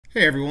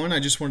Hey everyone, I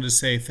just wanted to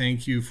say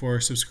thank you for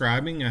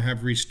subscribing. I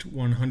have reached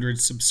 100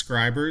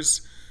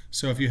 subscribers.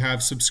 So if you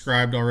have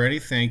subscribed already,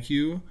 thank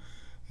you.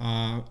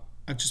 Uh,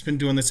 I've just been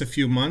doing this a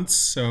few months,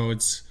 so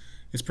it's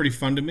pretty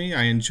fun to me.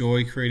 I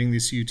enjoy creating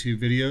these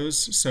YouTube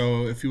videos.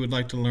 So if you would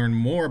like to learn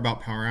more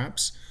about Power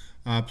Apps,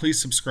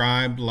 please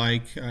subscribe,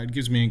 like. It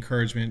gives me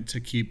encouragement to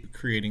keep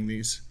creating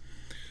these.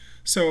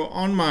 So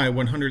on my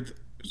 100th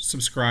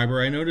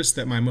subscriber, I noticed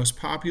that my most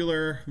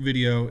popular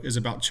video is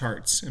about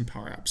charts in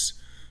Power Apps.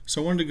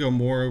 So I wanted to go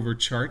more over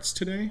charts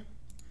today.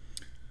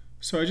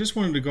 So I just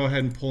wanted to go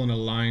ahead and pull in a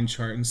line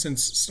chart. And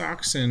since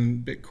stocks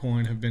and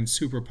Bitcoin have been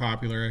super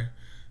popular,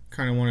 I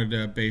kind of wanted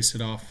to base it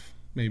off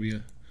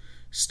maybe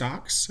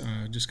stocks,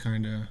 just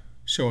kind of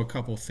show a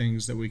couple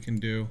things that we can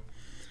do.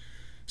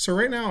 So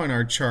right now in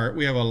our chart,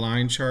 we have a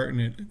line chart and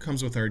it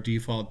comes with our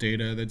default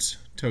data. That's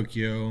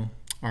Tokyo,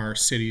 our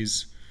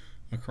cities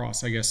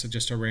across, I guess,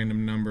 just a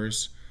random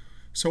numbers.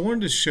 So I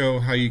wanted to show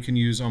how you can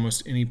use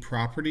almost any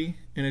property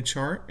in a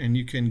chart and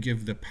you can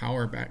give the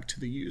power back to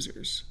the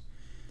users.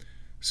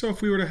 So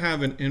if we were to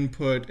have an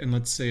input and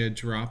let's say a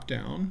drop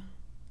down,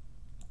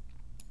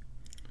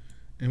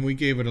 and we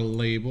gave it a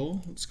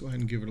label, let's go ahead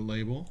and give it a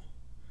label.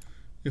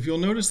 If you'll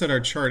notice that our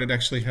chart, it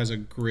actually has a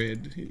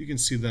grid. You can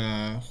see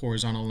the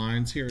horizontal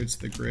lines here, it's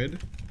the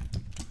grid.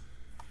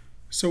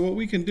 So what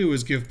we can do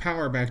is give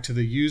power back to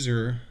the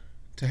user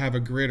to have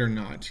a grid or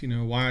not. You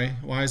know, why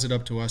is it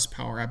up to us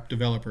Power App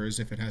developers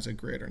if it has a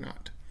grid or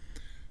not?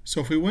 So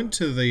if we went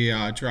to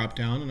the drop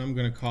down, and I'm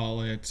going to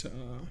call it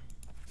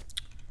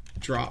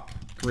drop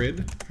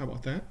grid, how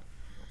about that?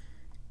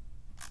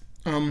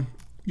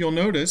 You'll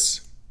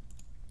notice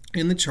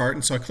in the chart,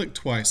 and so I click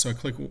twice, so I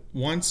click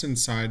once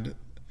inside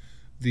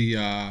the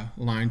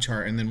line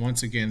chart and then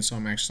once again, so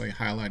I'm actually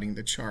highlighting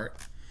the chart.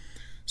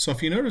 So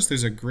if you notice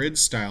there's a grid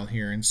style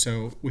here, and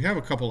so we have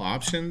a couple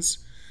options.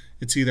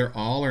 It's either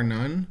all or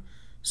none.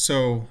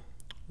 So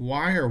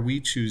why are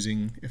we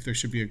choosing if there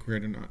should be a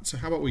grid or not? So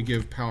how about we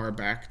give power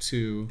back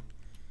to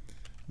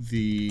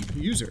the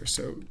user?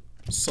 So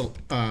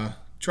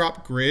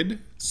drop grid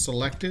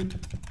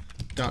selected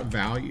dot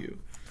value.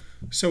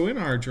 So in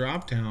our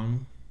drop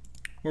down,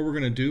 what we're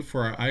going to do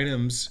for our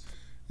items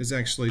is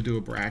actually do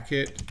a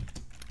bracket,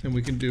 and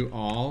we can do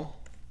all,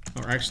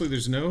 or actually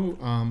there's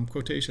no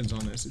quotations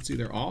on this. It's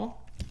either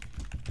all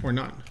or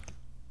none.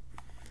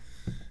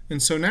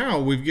 And so now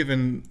we've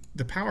given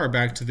the power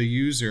back to the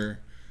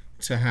user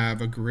to have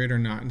a grid or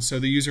not. And so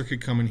the user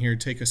could come in here,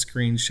 take a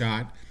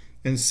screenshot,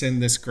 and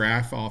send this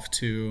graph off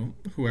to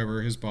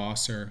whoever, his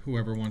boss or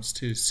whoever wants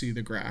to see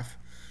the graph.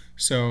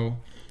 So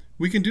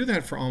we can do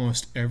that for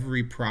almost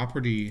every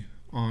property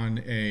on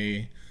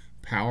a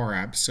Power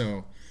App.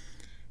 So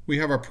we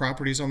have our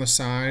properties on the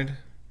side.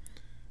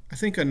 I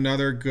think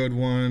another good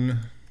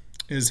one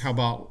is how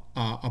about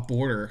a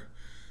border.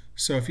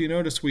 So if you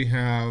notice we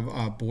have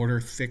a border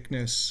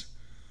thickness.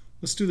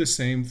 Let's do the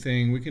same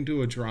thing. We can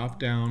do a drop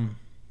down.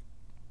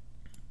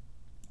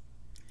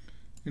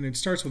 And it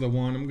starts with a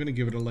 1. I'm going to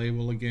give it a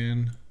label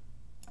again.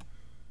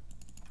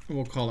 And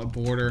we'll call it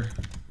border.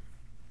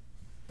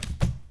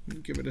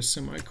 Give it a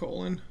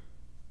semicolon.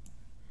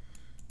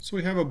 So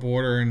we have a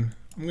border, and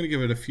I'm going to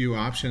give it a few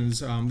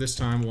options. This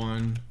time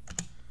 1,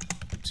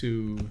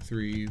 2,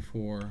 3,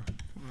 4,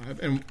 5.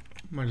 And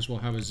might as well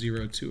have a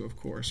 0, 2, of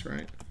course,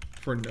 right?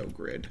 For no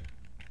grid.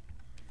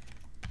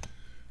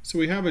 So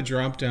we have a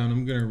drop down.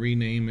 I'm going to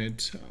rename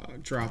it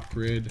drop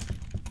grid.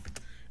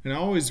 And I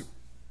always,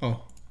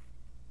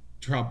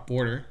 drop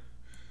border.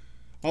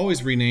 I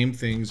always rename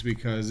things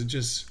because it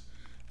just,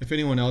 if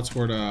anyone else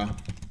were to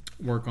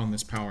work on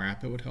this Power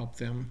App, it would help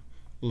them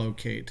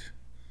locate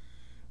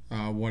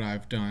what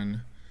I've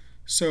done.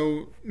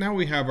 So now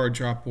we have our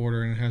drop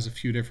border, and it has a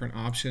few different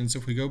options.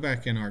 If we go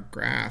back in our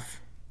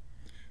graph,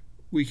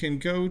 we can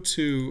go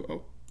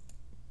to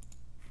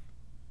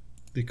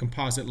the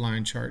composite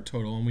line chart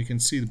total, and we can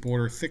see the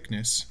border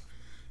thickness.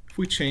 If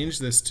we change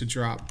this to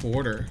drop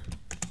border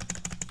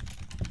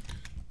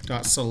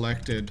dot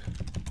selected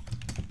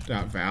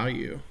dot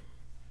value,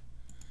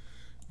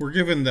 we're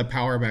given the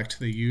power back to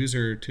the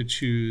user to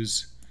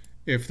choose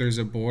if there's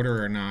a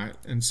border or not.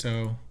 And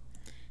so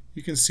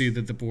you can see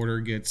that the border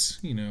gets,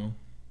 you know,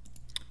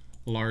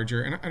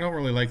 larger. And I don't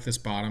really like this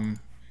bottom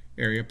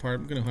area part.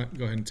 I'm going to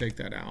go ahead and take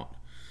that out.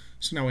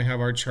 So now we have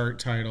our chart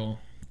title.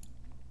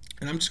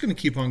 And I'm just going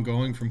to keep on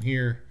going from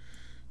here,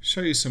 show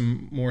you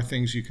some more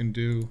things you can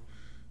do.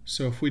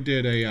 So if we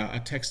did a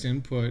text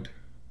input,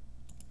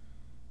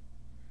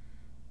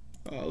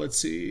 let's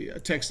see, a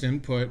text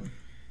input,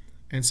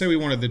 and say we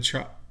wanted the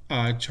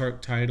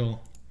chart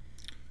title,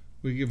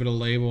 we give it a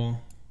label.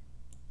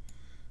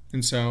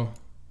 And so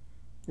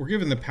we're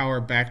giving the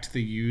power back to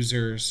the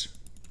users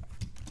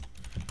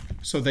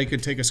so they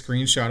could take a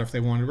screenshot if they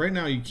wanted. Right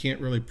now you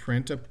can't really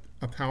print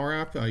a Power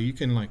App. You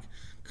can like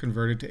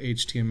convert it to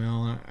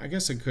HTML. I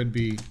guess it could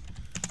be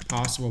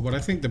possible, but I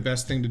think the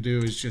best thing to do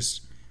is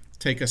just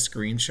take a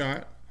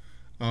screenshot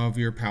of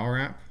your Power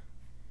App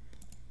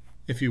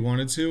if you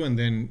wanted to, and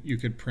then you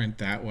could print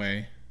that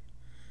way.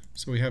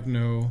 So we have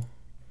no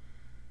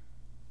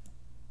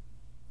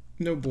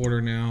no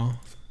border now.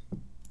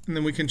 And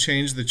then we can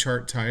change the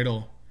chart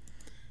title.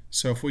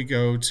 So if we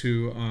go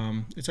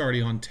to, it's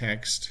already on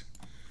text,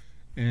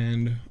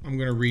 and I'm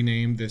going to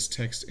rename this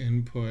text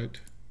input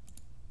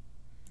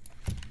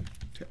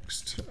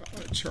text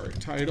chart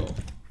title.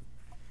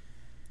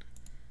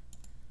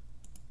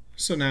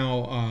 So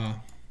now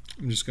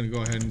I'm just going to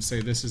go ahead and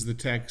say this is the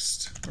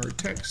text, or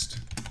text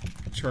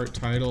chart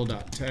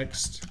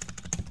title.text.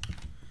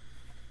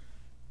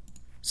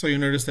 So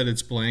you'll notice that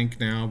it's blank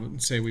now,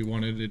 but say we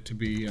wanted it to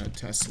be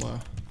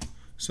Tesla.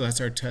 So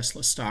that's our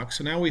Tesla stock.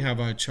 So now we have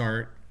a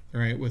chart,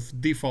 right, with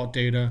default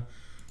data.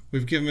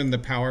 We've given the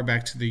power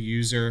back to the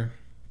user.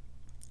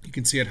 You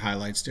can see it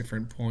highlights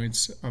different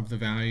points of the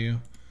value.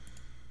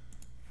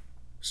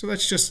 So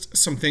that's just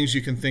some things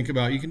you can think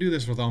about. You can do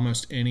this with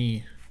almost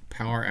any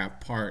Power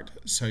App part.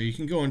 So you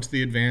can go into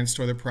the advanced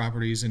or the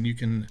properties, and you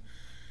can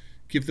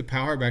give the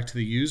power back to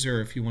the user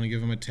if you want to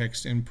give them a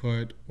text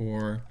input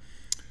or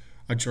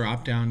a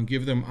drop down.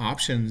 Give them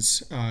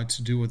options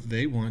to do what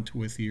they want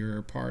with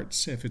your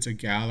parts. If it's a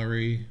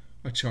gallery,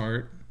 a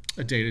chart,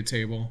 a data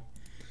table.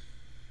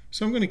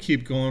 So I'm going to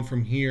keep going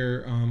from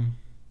here. I'm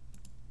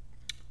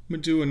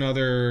going to do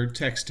another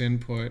text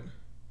input.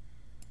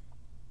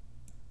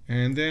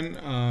 And then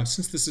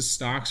since this is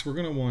stocks, we're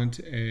going to want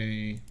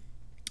a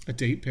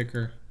date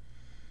picker.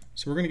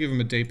 So we're going to give them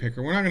a date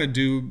picker. We're not going to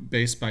do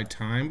based by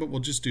time, but we'll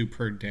just do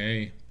per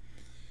day,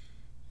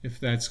 if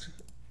that's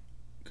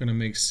going to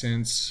make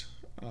sense.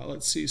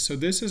 Let's see. So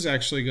this is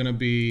actually going to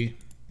be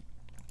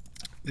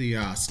the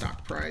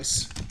stock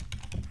price.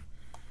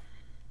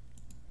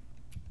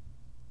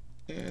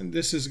 And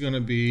this is going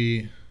to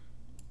be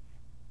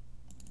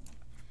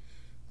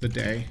the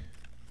day.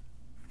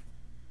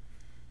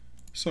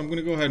 So I'm going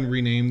to go ahead and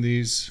rename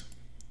these.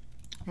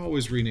 I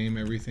always rename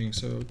everything.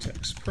 So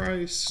text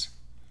price.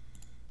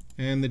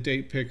 And the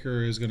date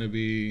picker is going to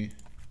be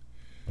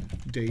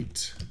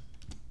date.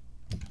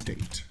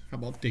 How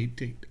about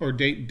date, or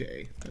date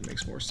day? That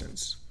makes more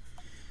sense.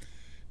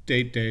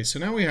 Date day. So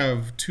now we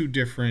have two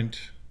different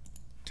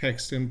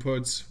text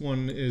inputs.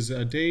 One is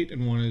a date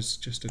and one is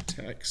just a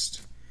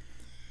text.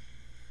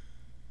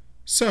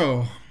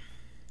 So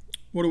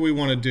what do we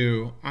want to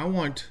do? I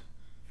want,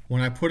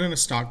 when I put in a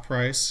stock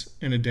price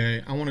in a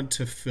day, I want it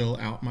to fill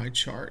out my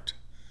chart.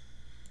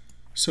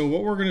 So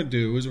what we're going to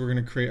do is we're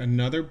going to create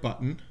another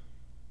button,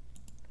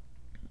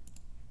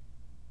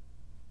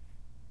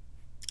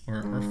 or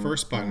our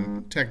first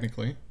button,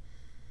 technically.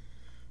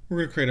 We're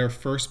going to create our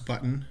first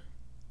button,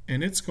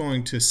 and it's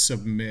going to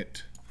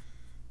submit.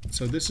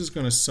 So this is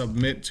going to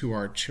submit to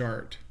our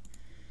chart.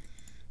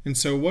 And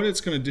so what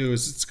it's going to do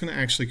is it's going to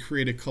actually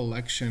create a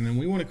collection, and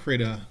we want to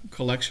create a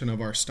collection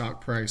of our stock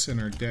price in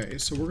our day.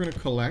 So we're going to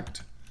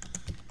collect,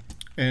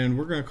 and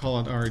we're going to call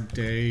it our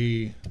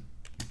day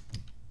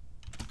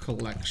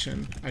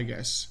collection, I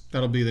guess.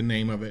 That'll be the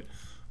name of it.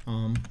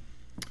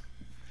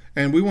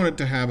 And we want it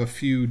to have a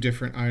few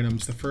different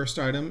items. The first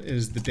item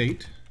is the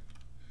date.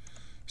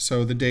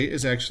 So the date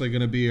is actually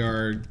going to be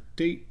our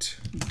date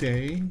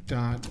day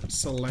dot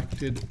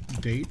selected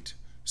date.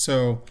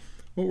 So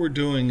what we're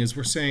doing is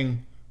we're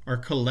saying our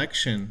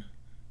collection,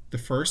 the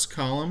first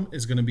column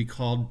is going to be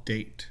called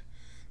date.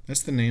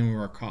 That's the name of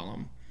our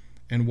column.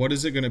 And what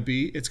is it going to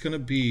be? It's going to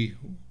be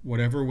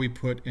whatever we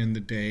put in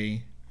the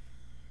day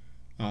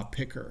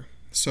picker.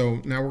 So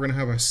now we're going to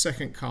have a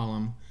second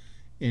column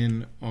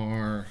in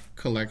our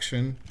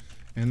collection,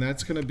 and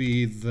that's going to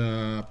be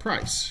the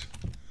price.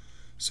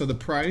 So the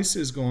price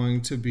is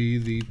going to be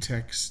the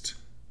text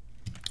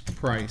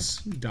price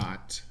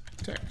dot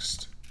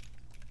text.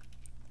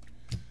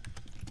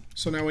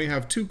 So now we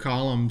have two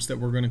columns that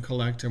we're going to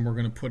collect and we're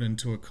going to put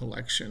into a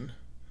collection.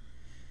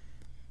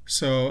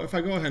 So if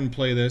I go ahead and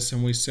play this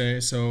and we say,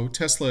 so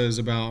Tesla is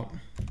about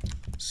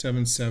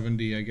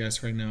 770, I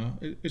guess, right now.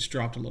 It's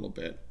dropped a little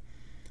bit.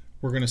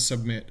 We're going to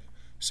submit.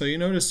 So you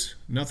notice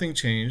nothing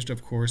changed.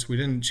 Of course, we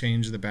didn't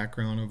change the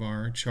background of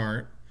our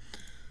chart.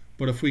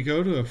 But if we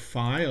go to a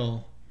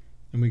file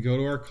and we go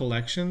to our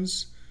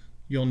collections,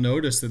 you'll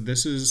notice that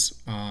this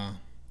is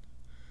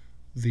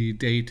the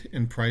date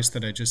and price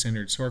that I just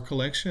entered. So our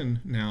collection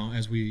now,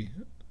 as we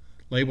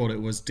labeled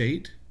it, was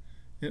date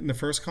in the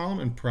first column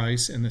and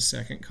price in the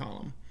second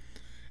column.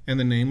 And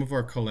the name of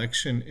our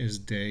collection is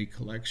day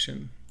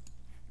collection.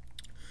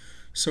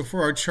 So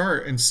for our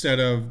chart, instead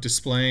of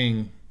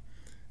displaying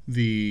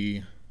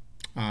the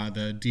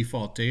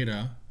default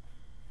data,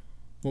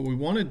 what we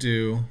want to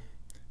do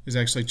is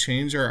actually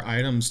change our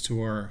items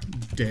to our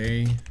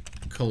day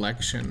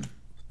collection.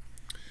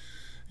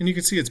 And you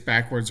can see it's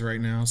backwards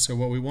right now. So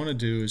what we want to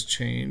do is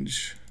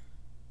change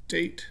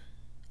date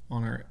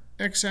on our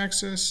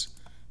x-axis,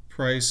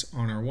 price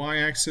on our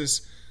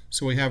y-axis.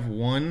 So we have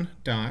one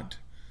dot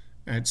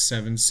at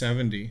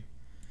 770.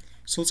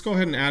 So let's go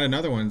ahead and add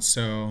another one.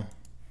 So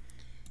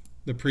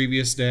the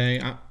previous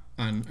day,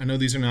 I know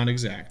these are not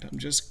exact. I'm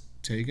just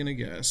taking a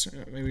guess.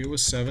 Maybe it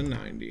was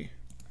 790.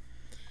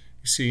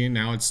 You see,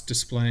 now it's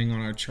displaying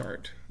on our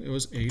chart. It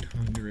was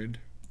 800.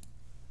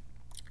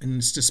 And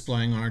it's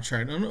displaying on our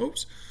chart. Oh,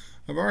 oops,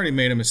 I've already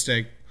made a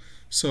mistake.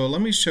 So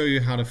let me show you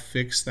how to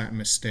fix that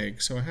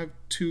mistake. So I have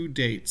two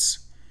dates.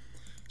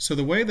 So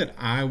the way that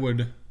I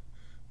would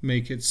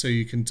make it so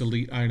you can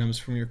delete items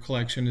from your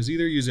collection is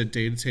either use a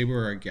data table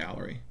or a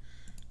gallery.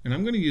 And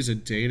I'm going to use a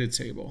data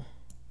table.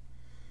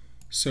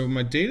 So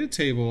my data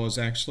table is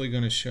actually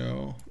going to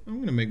show, I'm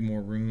going to make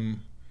more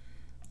room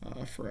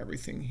for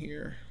everything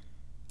here.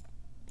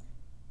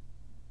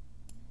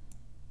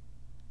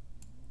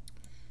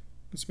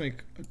 Let's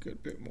make a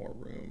good bit more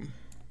room.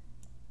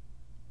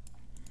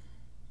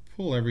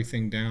 Pull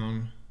everything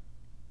down.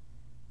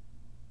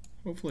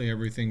 Hopefully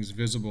everything's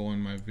visible in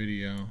my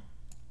video.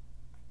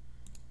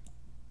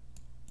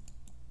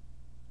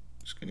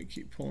 Just going to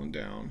keep pulling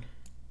down.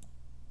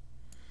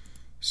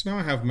 So now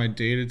I have my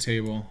data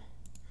table,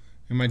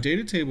 and my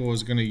data table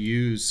is going to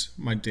use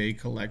my day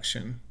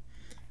collection.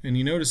 And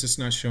you notice it's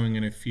not showing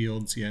any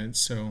fields yet,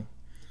 so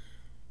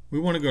we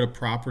want to go to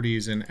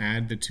properties and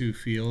add the two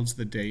fields,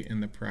 the date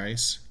and the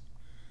price.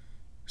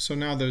 So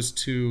now those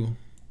two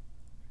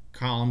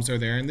columns are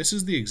there, and this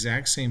is the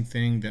exact same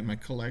thing that my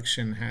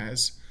collection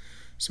has.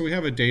 So we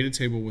have a data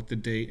table with the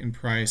date and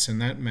price,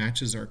 and that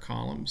matches our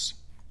columns.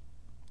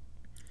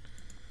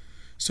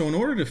 So in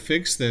order to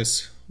fix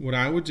this, what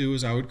I would do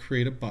is I would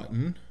create a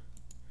button,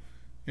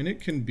 and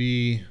it can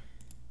be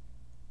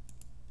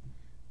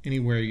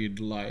anywhere you'd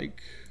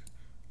like.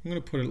 I'm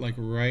going to put it like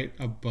right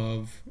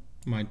above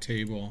my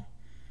table,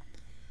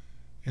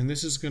 and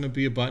this is going to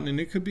be a button, and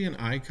it could be an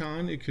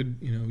icon. It could,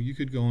 you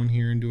could go in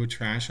here and do a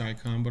trash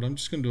icon, but I'm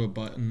just going to do a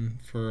button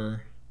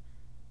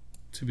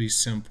to be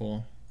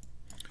simple.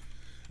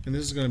 And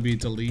this is going to be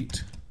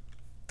delete.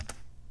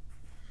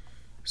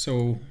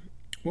 So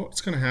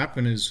what's going to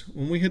happen is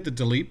when we hit the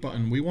delete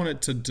button, we want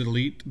it to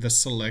delete the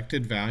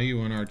selected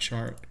value on our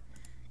chart.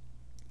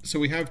 So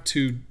we have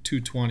two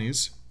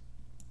 20s.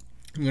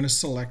 I'm going to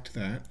select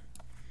that,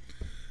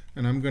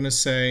 and I'm going to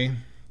say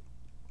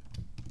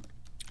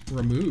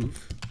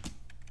remove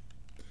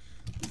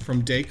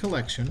from day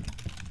collection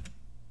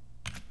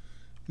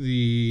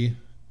we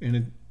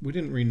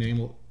didn't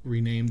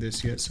rename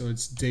this yet, so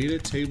it's data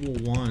table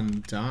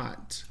 1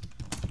 dot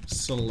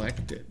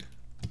selected.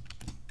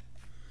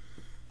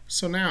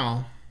 So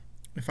now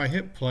if I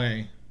hit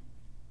play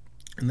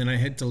and then I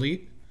hit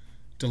delete,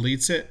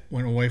 deletes it,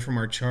 went away from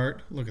our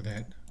chart. Look at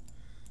that,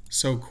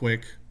 so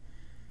quick,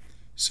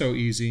 so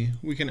easy.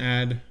 We can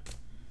add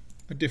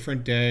a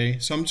different day.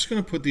 So I'm just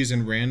going to put these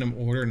in random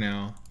order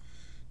now,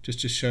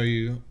 just to show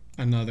you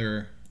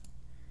another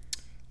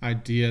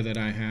idea that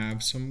I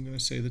have. So I'm going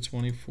to say the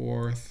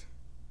 24th,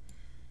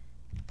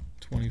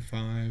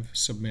 25,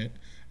 submit,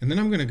 and then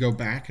I'm going to go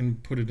back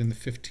and put it in the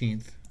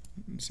 15th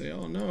and say,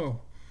 oh no,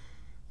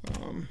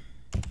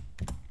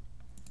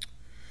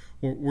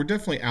 we're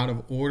definitely out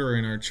of order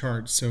in our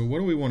chart. So what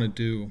do we want to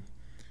do?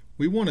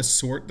 We want to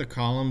sort the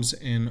columns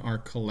in our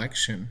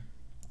collection.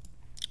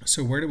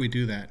 So where do we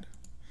do that?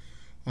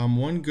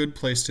 One good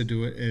place to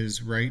do it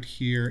is right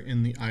here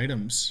in the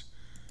items.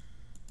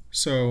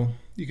 So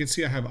you can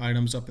see I have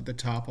items up at the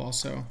top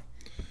also.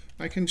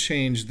 I can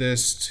change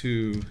this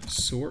to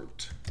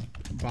sort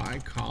by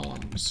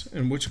columns.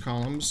 And which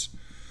columns?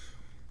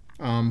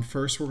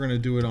 First we're going to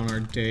do it on our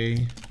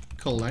day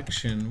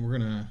collection. We're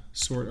going to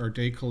sort our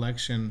day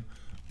collection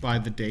by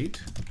the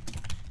date.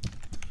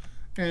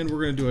 And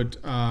we're going to do it,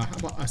 how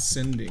about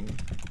ascending?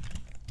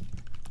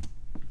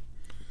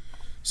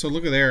 So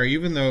look at there,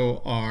 even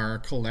though our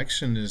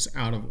collection is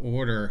out of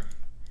order,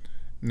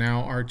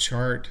 now our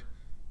chart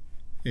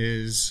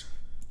is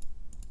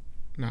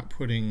not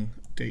putting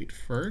date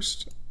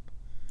first.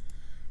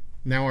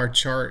 Now our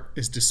chart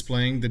is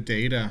displaying the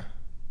data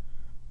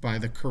by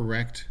the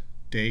correct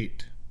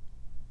date.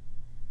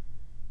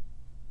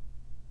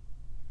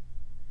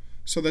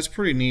 So that's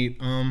pretty neat.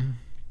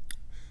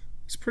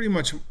 It's pretty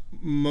much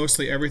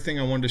mostly everything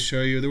I wanted to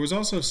show you. There was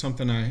also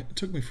something it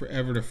took me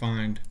forever to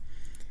find,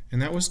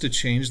 and that was to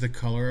change the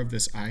color of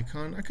this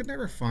icon. I could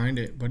never find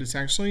it, but it's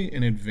actually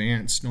in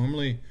advanced.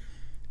 Normally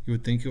you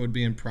would think it would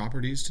be in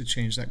properties to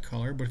change that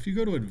color, but if you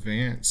go to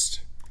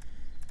advanced,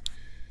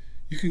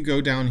 you can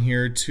go down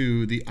here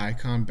to the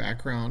icon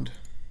background,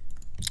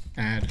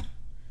 add,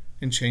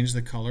 and change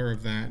the color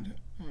of that.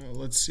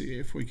 Let's see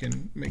if we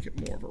can make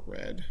it more of a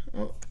red.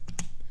 Oh,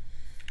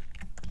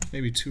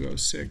 maybe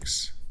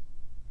 206.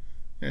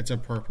 It's a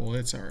purple,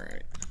 it's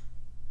alright.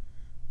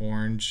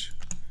 Orange.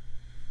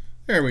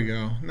 There we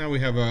go. Now we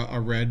have a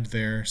red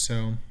there.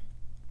 So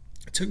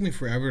it took me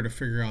forever to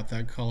figure out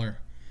that color.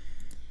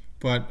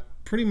 But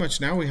pretty much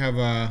now we have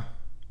a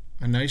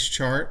nice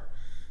chart.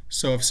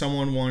 So if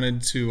someone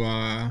wanted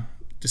to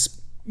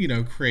just,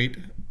 create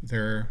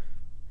their,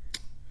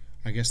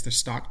 their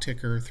stock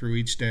ticker through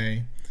each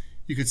day,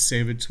 you could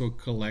save it to a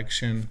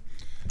collection.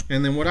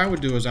 And then what I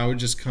would do is I would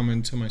just come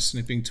into my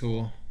snipping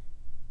tool,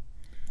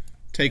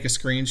 take a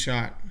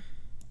screenshot,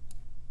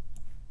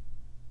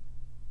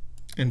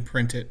 and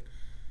print it,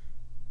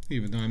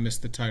 even though I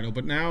missed the title.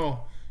 But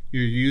now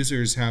your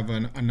users have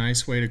a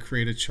nice way to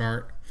create a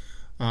chart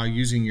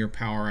using your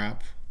Power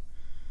App.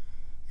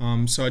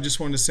 So I just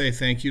wanted to say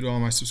thank you to all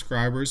my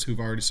subscribers who've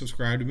already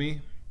subscribed to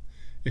me.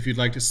 If you'd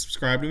like to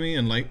subscribe to me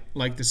and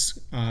like this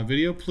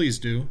video, please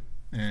do.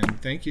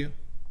 And thank you.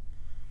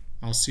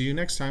 I'll see you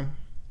next time.